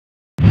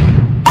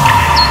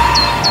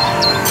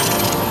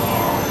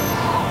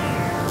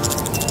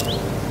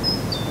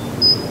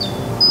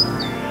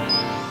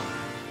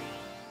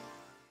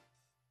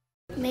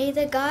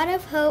God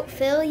of hope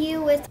fill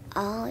you with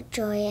all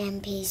joy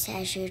and peace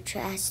as you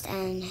trust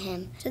in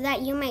Him, so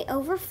that you may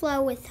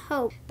overflow with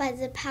hope by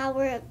the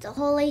power of the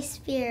Holy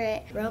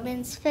Spirit.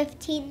 Romans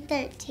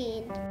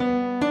 15:13.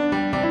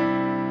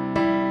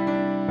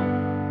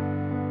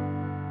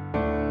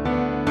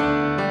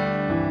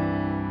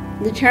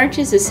 The church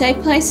is a safe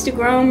place to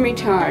grow and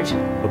recharge.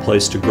 A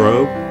place to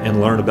grow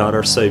and learn about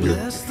our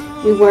Savior.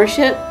 We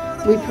worship,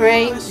 we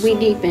pray, we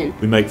deepen.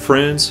 We make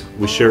friends,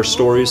 we share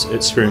stories,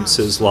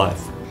 experiences life.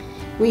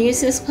 We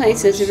use this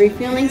place as a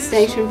refueling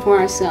station for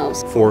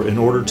ourselves. For in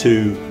order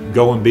to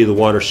go and be the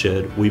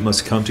watershed, we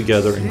must come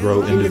together and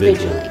grow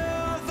individually.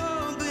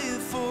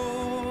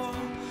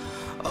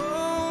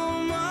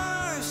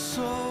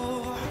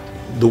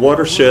 The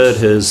watershed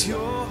has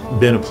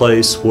been a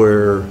place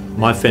where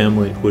my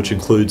family, which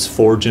includes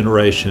 4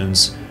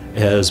 generations,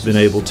 has been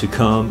able to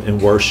come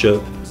and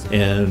worship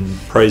and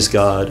praise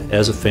God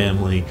as a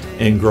family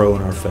and grow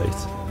in our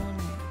faith.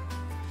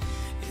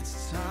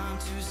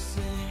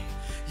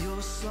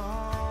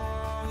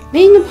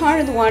 Being a part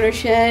of the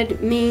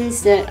watershed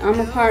means that I'm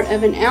a part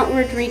of an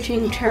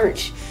outward-reaching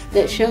church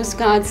that shows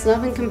God's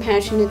love and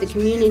compassion to the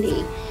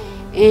community.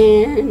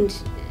 And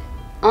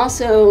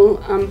also,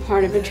 I'm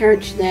part of a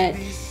church that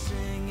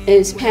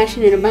is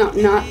passionate about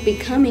not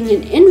becoming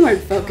an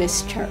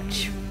inward-focused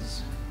church.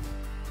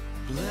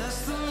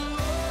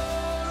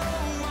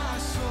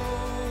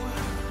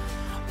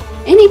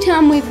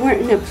 Anytime we've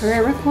written a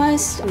prayer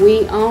request,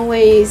 we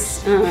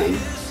always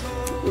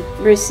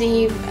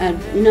receive a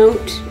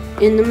note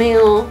in the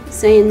mail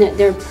saying that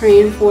they're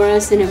praying for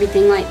us and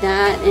everything like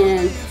that.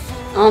 And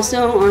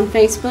also on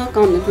Facebook,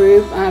 on the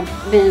group, I've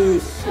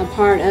been a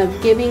part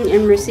of giving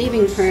and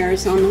receiving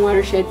prayers on the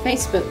Watershed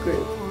Facebook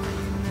group.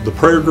 The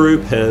prayer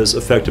group has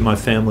affected my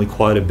family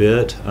quite a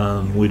bit.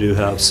 We do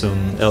have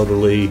some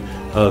elderly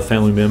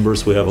family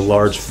members. We have a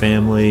large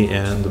family,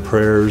 and the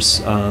prayers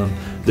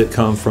that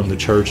come from the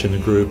church and the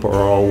group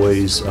are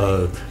always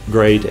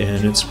great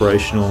and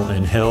inspirational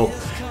and help.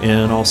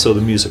 And also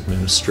the music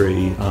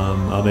ministry.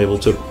 I'm able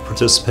to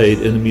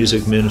participate in the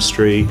music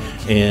ministry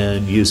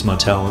and use my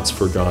talents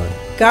for God.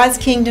 God's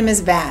kingdom is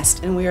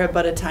vast, and we are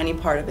but a tiny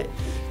part of it.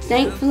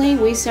 Thankfully,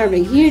 we serve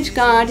a huge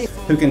God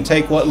who can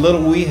take what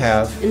little we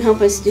have and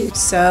help us do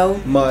so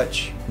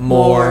much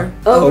more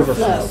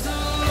overflow.